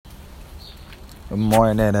Good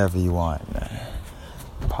morning, everyone.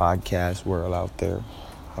 Podcast world out there.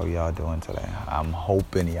 How y'all doing today? I'm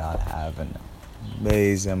hoping y'all have an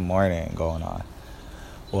amazing morning going on.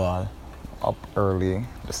 Well, up early,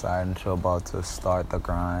 deciding to about to start the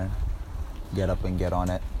grind. Get up and get on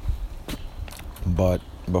it. But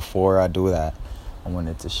before I do that, I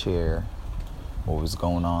wanted to share what was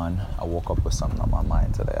going on. I woke up with something on my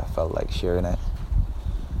mind today. I felt like sharing it.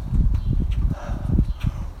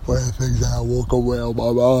 One of the things that I woke up with on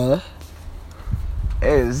my mind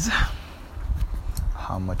is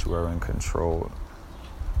how much we're in control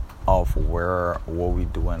of what we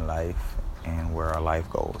do in life and where our life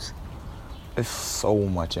goes. It's so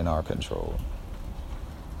much in our control.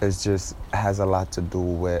 It just has a lot to do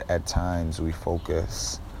with, at times, we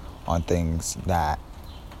focus on things that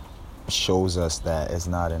shows us that it's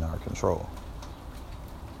not in our control.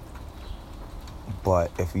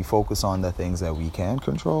 But if we focus on the things that we can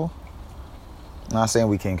control, I'm not saying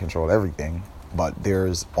we can't control everything, but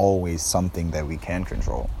there's always something that we can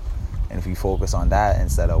control. And if we focus on that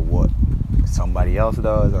instead of what somebody else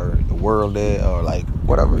does or the world did or like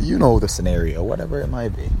whatever, the scenario, whatever it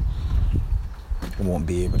might be, we won't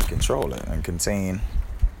be able to control it and contain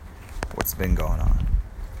what's been going on.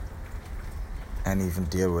 And even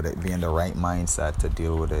deal with it, be in the right mindset to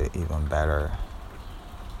deal with it even better.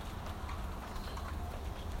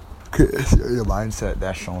 Your mindset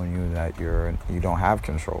that's showing you that you don't have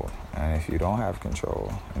control, and if you don't have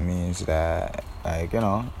control, it means that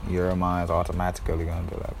your mind's automatically gonna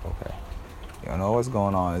be like, okay, you know what's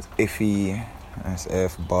going on, it's iffy, it's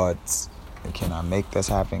if, buts, can I make this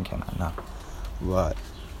happen, can I not? But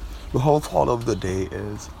the whole thought of the day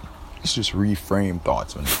is it's just reframe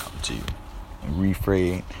thoughts when they come to you, and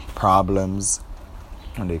reframe problems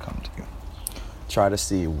when they come to you. Try to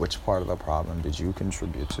see which part of the problem did you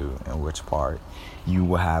contribute to and which part you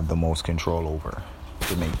will have the most control over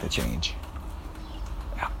to make the change.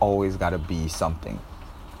 It always got to be something.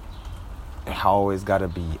 It always got to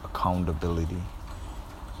be accountability.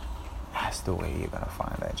 That's the way you're going to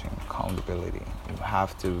find that change. Accountability. You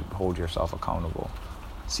have to hold yourself accountable.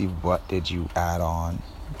 See what did you add on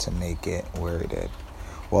to make it where it did.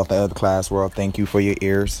 Well, the other class world, thank you for your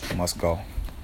ears. Must go.